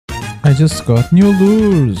I just got new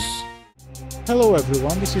lures. Hello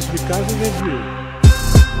everyone, this is Ricardo review.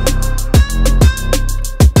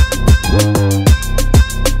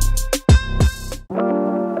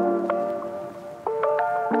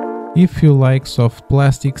 If you like soft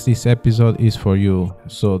plastics, this episode is for you.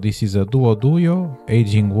 So this is a DUODUOYU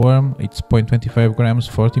aging worm. It's 0.25 grams,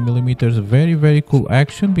 40 millimeters. Very cool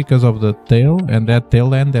action because of the tail and that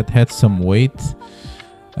tail end that had some weight.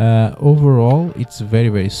 Overall, it's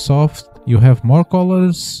very soft. You have more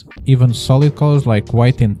colors, even solid colors like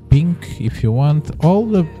white and pink if you want. All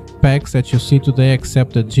the packs that you see today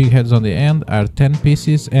except the jig heads on the end are 10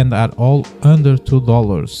 pieces and are all under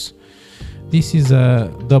 $2. This is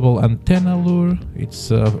a double antenna lure. It's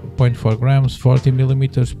 0.4 grams, 40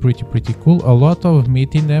 millimeters, pretty cool. A lot of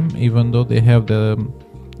meat in them, even though they have the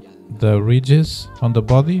ridges on the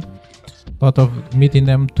body. A lot of meat in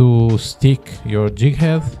them to stick your jig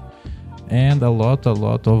head, and a lot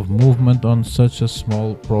of movement on such a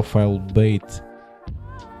small profile bait.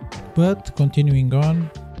 But continuing on,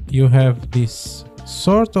 you have this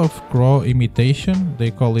sort of craw imitation. They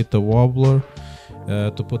call it a wobbler.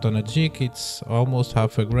 To put on a jig, it's almost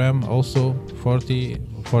half a gram, also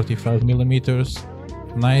 40-45 millimeters.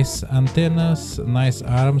 Nice antennas, nice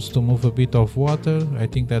arms to move a bit of water. I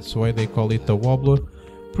think that's why they call it a wobbler.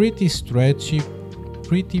 Pretty stretchy,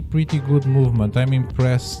 pretty good movement. I'm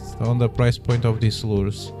impressed on the price point of these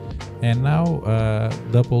lures. And now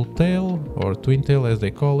double tail or twin tail as they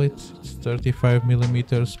call it. It's 35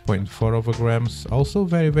 millimeters, 0.4 of a grams. Also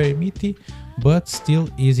very meaty, but still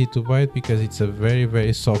easy to bite because it's a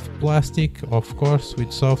very soft plastic. Of course,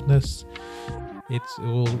 with softness it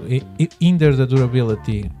will hinder the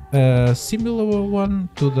durability. Similar one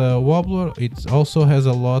to the wobbler, it also has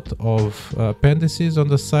a lot of appendices on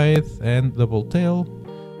the side and double tail,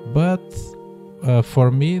 but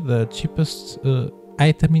for me the cheapest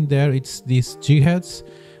item in there, it's these jig heads.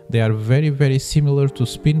 They are very similar to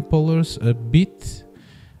spin pullers, a bit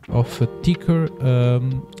of a thicker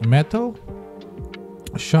metal,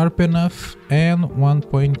 sharp enough, and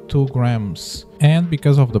 1.2 grams. And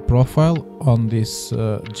because of the profile on this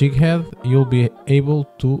jig head, you'll be able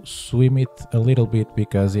to swim it a little bit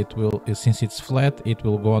because it will, since it's flat, it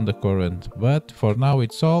will go on the current. But for now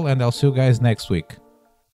it's all, and I'll see you guys next week.